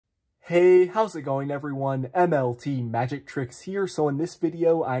Hey, how's it going everyone? MLT Magic Tricks here. So in this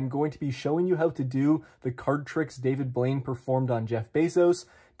video, I'm going to be showing you how to do the card tricks David Blaine performed on Jeff Bezos.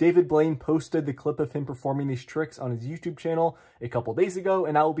 David Blaine posted the clip of him performing these tricks on his YouTube channel a couple days ago,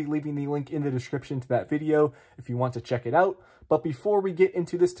 and I will be leaving the link in the description to that video if you want to check it out. But before we get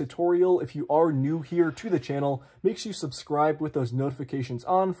into this tutorial, if you are new here to the channel, make sure you subscribe with those notifications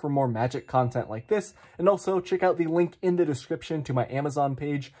on for more magic content like this, and also check out the link in the description to my Amazon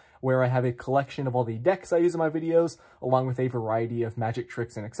page, where I have a collection of all the decks I use in my videos, along with a variety of magic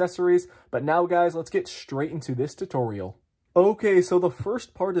tricks and accessories. But now guys, let's get straight into this tutorial. Okay, so the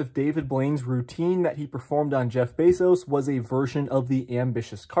first part of David Blaine's routine that he performed on Jeff Bezos was a version of the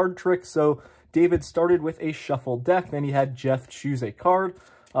ambitious card trick. So David started with a shuffled deck, then he had Jeff choose a card.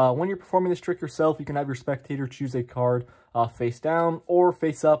 When you're performing this trick yourself, you can have your spectator choose a card face down or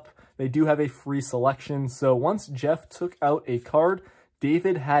face up. They do have a free selection. So once Jeff took out a card,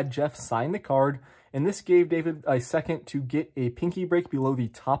 David had Jeff sign the card, and this gave David a second to get a pinky break below the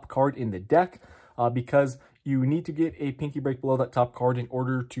top card in the deck, because you need to get a pinky break below that top card in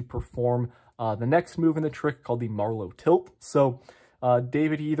order to perform the next move in the trick called the Marlowe tilt. So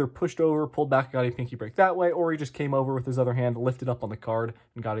David, he either pushed over, pulled back, got a pinky break that way, or he just came over with his other hand, lifted up on the card,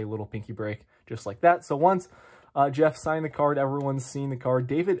 and got a little pinky break just like that. So once Jeff signed the card, everyone's seen the card.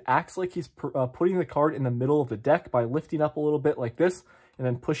 David acts like he's putting the card in the middle of the deck by lifting up a little bit like this and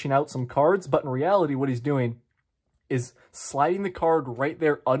then pushing out some cards. But in reality, what he's doing is sliding the card right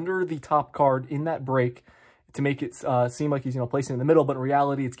there under the top card in that break to make it seem like he's, placing it in the middle. But in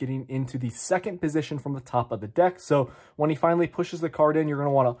reality, it's getting into the second position from the top of the deck. So when he finally pushes the card in, you're going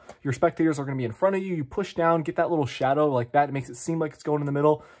to want to, your spectators are going to be in front of you. You push down, get that little shadow like that. It makes it seem like it's going in the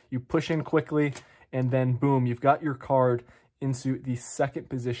middle. You push in quickly, and then boom, you've got your card into the second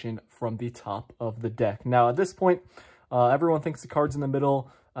position from the top of the deck. Now at this point, everyone thinks the card's in the middle.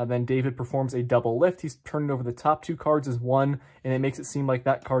 Then David performs a double lift. He's turning over the top two cards as one, and it makes it seem like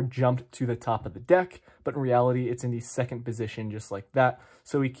that card jumped to the top of the deck. But in reality, it's in the second position, just like that.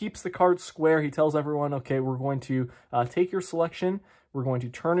 So he keeps the card square. He tells everyone, okay, we're going to take your selection. We're going to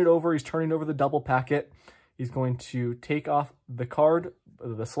turn it over. He's turning over the double packet. He's going to take off the card,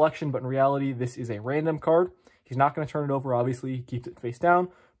 the selection, but in reality, this is a random card. He's not going to turn it over, obviously. He keeps it face down,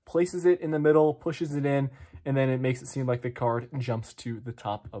 places it in the middle, pushes it in, and then it makes it seem like the card jumps to the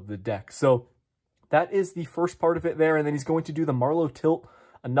top of the deck. So that is the first part of it there, and then he's going to do the Marlowe tilt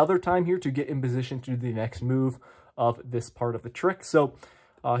another time here to get in position to do the next move of this part of the trick. So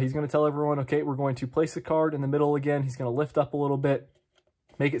he's going to tell everyone, okay, we're going to place the card in the middle again. He's going to lift up a little bit,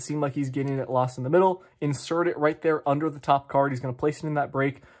 make it seem like he's getting it lost in the middle, insert it right there under the top card. He's going to place it in that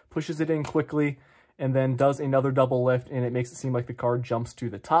break, pushes it in quickly, and then does another double lift, and it makes it seem like the card jumps to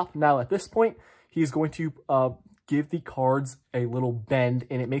the top. Now at this point, he's going to give the cards a little bend,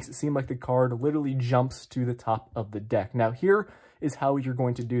 and it makes it seem like the card literally jumps to the top of the deck. Now here is how you're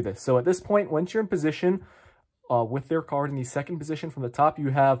going to do this. So at this point, once you're in position with their card in the second position from the top, you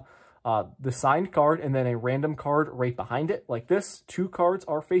have the signed card and then a random card right behind it like this. Two cards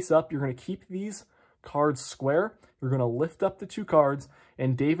are face up. You're going to keep these cards square. You're going to lift up the two cards,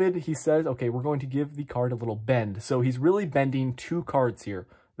 and David, he says, okay, we're going to give the card a little bend. So he's really bending two cards here,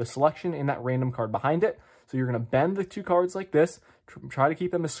 the selection and that random card behind it. So you're going to bend the two cards like this, try to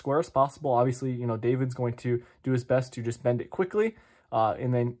keep them as square as possible. Obviously, David's going to do his best to just bend it quickly.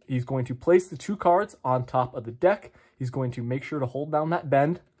 And then he's going to place the two cards on top of the deck. He's going to make sure to hold down that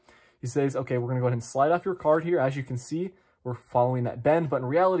bend. He says, okay, we're going to go ahead and slide off your card here. As you can see, we're following that bend. But in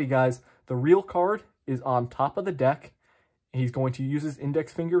reality, guys, the real card is on top of the deck. He's going to use his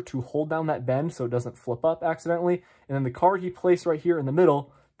index finger to hold down that bend so it doesn't flip up accidentally. And then the card he placed right here in the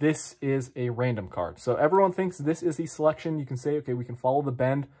middle, this is a random card. So everyone thinks this is the selection. You can say, okay, we can follow the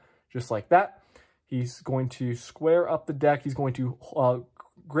bend just like that. He's going to square up the deck. He's going to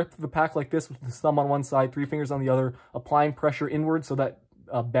grip the pack like this with his thumb on one side, three fingers on the other, applying pressure inward so that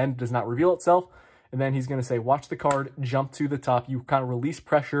bend does not reveal itself. And then he's going to say, watch the card jump to the top. You kind of release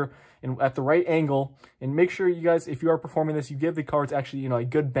pressure and at the right angle. And make sure you guys, if you are performing this, you give the cards actually, a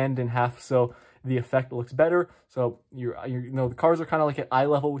good bend in half so the effect looks better. So the cards are kind of like at eye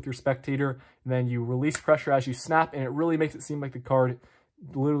level with your spectator. And then you release pressure as you snap, and it really makes it seem like the card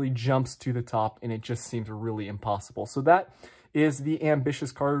literally jumps to the top, and it just seems really impossible. So that is the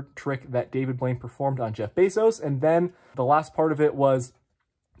ambitious card trick that David Blaine performed on Jeff Bezos. And then the last part of it was,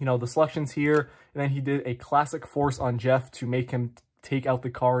 the selections here, and then he did a classic force on Jeff to make him take out the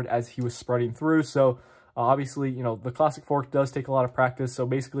card as he was spreading through. So obviously, the classic fork does take a lot of practice. So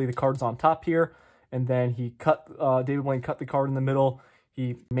basically the card's on top here, and then he David Blaine cut the card in the middle.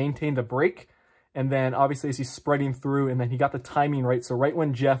 He maintained a break, And then obviously as he's spreading through, and then he got the timing right. So right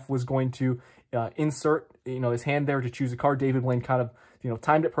when Jeff was going to insert, his hand there to choose a card, David Blaine kind of,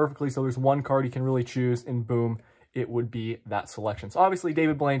 timed it perfectly. So there's one card he can really choose, and boom, it would be that selection. So obviously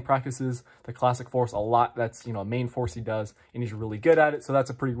David Blaine practices the classic force a lot. That's, a main force he does, and he's really good at it. So that's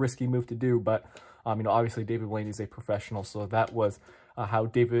a pretty risky move to do. But, obviously David Blaine is a professional. So that was how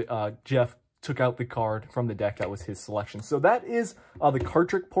Jeff took out the card from the deck. That was his selection. So that is the card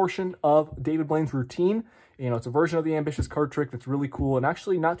trick portion of David Blaine's routine. It's a version of the ambitious card trick that's really cool and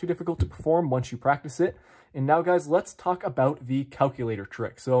actually not too difficult to perform once you practice it. And now, guys, let's talk about the calculator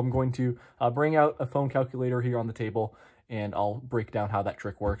trick. So I'm going to bring out a phone calculator here on the table, and I'll break down how that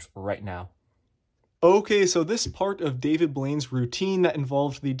trick works right now. Okay, so this part of David Blaine's routine that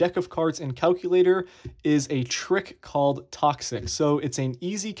involved the deck of cards and calculator is a trick called Toxic. So it's an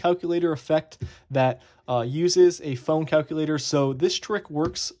easy calculator effect that uses a phone calculator. So this trick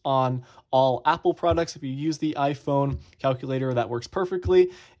works on all Apple products. If you use the iPhone calculator, that works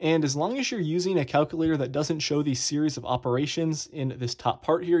perfectly. And as long as you're using a calculator that doesn't show the series of operations in this top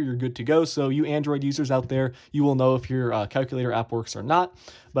part here, you're good to go. So you Android users out there, you will know if your calculator app works or not.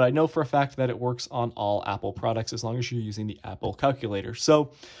 But I know for a fact that it works on all Apple products as long as you're using the Apple calculator.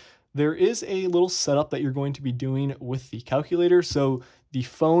 So there is a little setup that you're going to be doing with the calculator. So the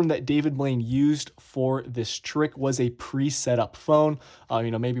phone that David Blaine used for this trick was a pre-set up phone.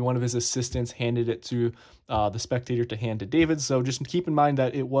 Maybe one of his assistants handed it to the spectator to hand to David. So just keep in mind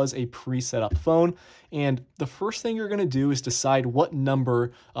that it was a pre-set up phone. And the first thing you're going to do is decide what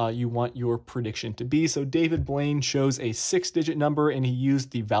number you want your prediction to be. So David Blaine chose a 6-digit number, and he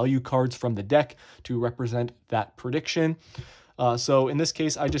used the value cards from the deck to represent that prediction. So in this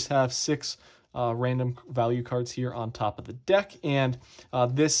case, I just have 6 random value cards here on top of the deck, and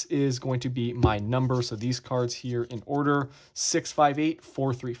this is going to be my number. So these cards here in order: 6, 5, 8,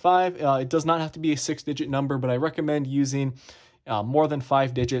 4, 3, 5. It does not have to be a 6-digit number, but I recommend using more than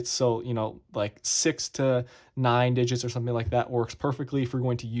 5 digits. So, like 6 to 9 digits or something like that works perfectly if you're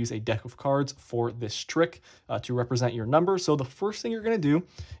going to use a deck of cards for this trick to represent your number. So the first thing you're going to do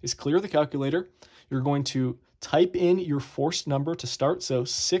is clear the calculator. You're going to type in your forced number to start. So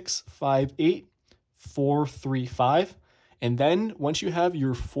 6, 5, 8, 4, 3, 5. And then once you have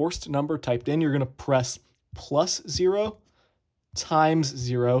your forced number typed in, you're going to press +0 times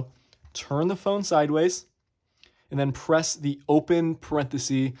 0, turn the phone sideways, and then press the open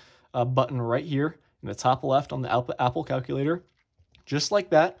parenthesis button right here in the top left on the Apple calculator. Just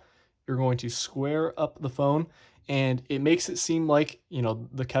like that, you're going to square up the phone, and it makes it seem like,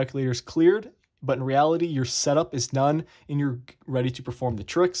 the calculator is cleared, but in reality, your setup is done and you're ready to perform the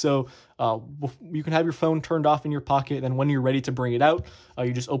trick. So you can have your phone turned off in your pocket. Then when you're ready to bring it out,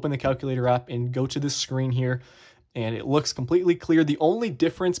 you just open the calculator app and go to this screen here, and it looks completely clear. The only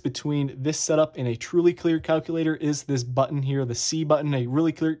difference between this setup and a truly cleared calculator is this button here, the C button. A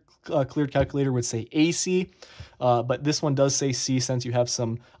really cleared calculator would say AC, but this one does say C since you have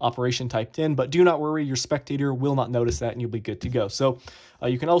some operation typed in. But do not worry, your spectator will not notice that, and you'll be good to go. So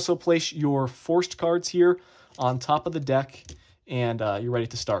you can also place your forced cards here on top of the deck, and you're ready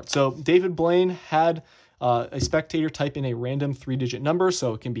to start. So David Blaine had a spectator type in a random 3-digit number,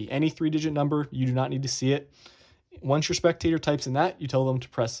 so it can be any 3-digit number. You do not need to see it. Once your spectator types in that, you tell them to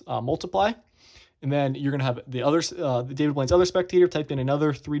press multiply. And then you're going to have the David Blaine's other spectator typed in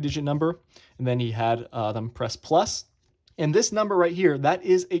another 3-digit number, and then he had them press plus. And this number right here, that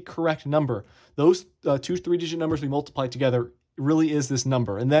is a correct number. Those 2 3-digit numbers we multiplied together really is this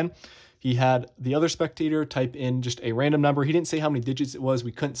number. And then he had the other spectator type in just a random number. He didn't say how many digits it was.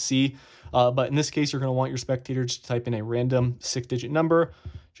 We couldn't see. But in this case, you're going to want your spectator to type in a random 6-digit number,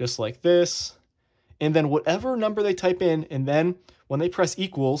 just like this. And then whatever number they type in, and then when they press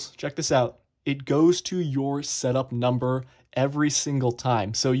equals, check this out, it goes to your setup number every single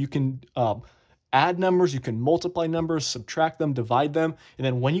time. So you can add numbers, you can multiply numbers, subtract them, divide them, and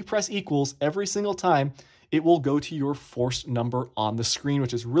then when you press equals every single time, it will go to your forced number on the screen,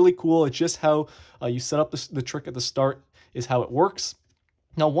 which is really cool. It's just how you set up the trick at the start is how it works.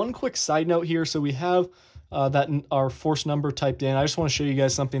 Now, one quick side note here. So we have our forced number typed in. I just want to show you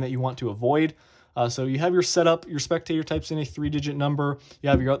guys something that you want to avoid. So you have your setup, your spectator types in a 3-digit number. You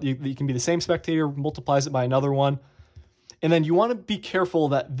have you can be the same spectator, multiplies it by another one. And then you want to be careful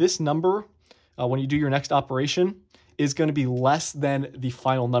that this number, when you do your next operation, is going to be less than the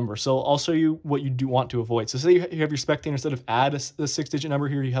final number. So I'll show you what you do want to avoid. So say you have your spectator, instead of add a 6-digit number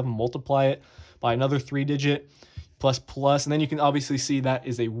here, you have them multiply it by another 3-digit plus, and then you can obviously see that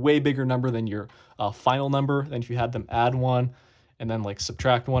is a way bigger number than your final number than if you had them add one. and then like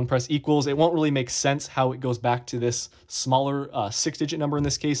subtract 1, press equals, it won't really make sense how it goes back to this smaller 6-digit number in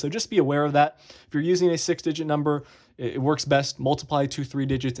this case. So just be aware of that. If you're using a 6-digit number, it works best. Multiply 2 3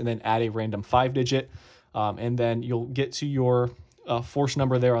 digits and then add a random 5-digit. And then you'll get to your force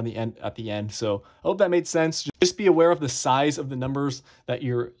number there on the end at the end. So I hope that made sense. Just be aware of the size of the numbers that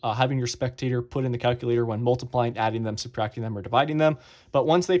you're having your spectator put in the calculator when multiplying, adding them, subtracting them, or dividing them. But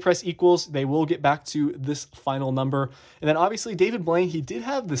once they press equals, they will get back to this final number. And then obviously David Blaine, he did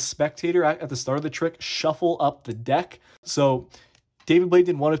have the spectator at the start of the trick shuffle up the deck. So David Blaine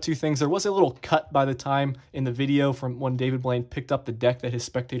did one of two things. There was a little cut by the time in the video from when David Blaine picked up the deck that his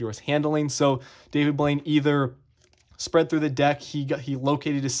spectator was handling. So David Blaine either spread through the deck, he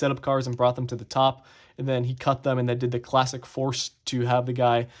located his setup cards and brought them to the top, and then he cut them and then did the classic force to have the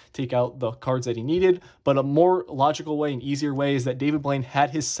guy take out the cards that he needed. But a more logical way and easier way is that David Blaine had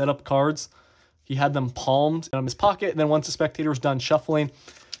his setup cards, he had them palmed in his pocket, and then once the spectator was done shuffling,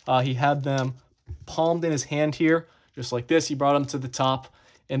 he had them palmed in his hand here, just like this. He brought them to the top,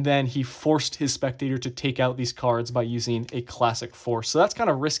 and then he forced his spectator to take out these cards by using a classic force. So that's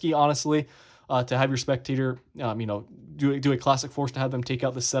kind of risky, honestly, to have your spectator, do a classic force to have them take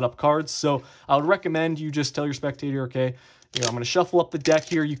out the setup cards. So I would recommend you just tell your spectator, okay, I'm going to shuffle up the deck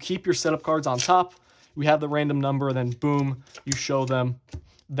here. You keep your setup cards on top. We have the random number, then boom, you show them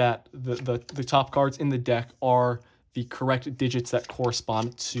that the top cards in the deck are the correct digits that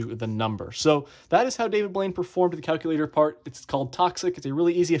correspond to the number. So that is how David Blaine performed the calculator part. It's called Toxic. It's a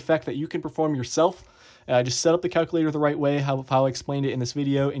really easy effect that you can perform yourself. Just set up the calculator the right way, how I explained it in this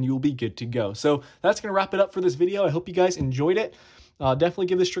video, and you'll be good to go. So that's going to wrap it up for this video. I hope you guys enjoyed it. Definitely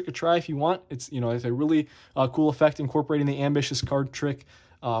give this trick a try if you want. It's a really cool effect incorporating the ambitious card trick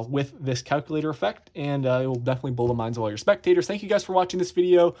with this calculator effect, and it will definitely blow the minds of all your spectators. Thank you guys for watching this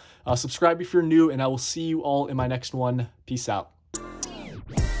video. Subscribe if you're new, and I will see you all in my next one. Peace out.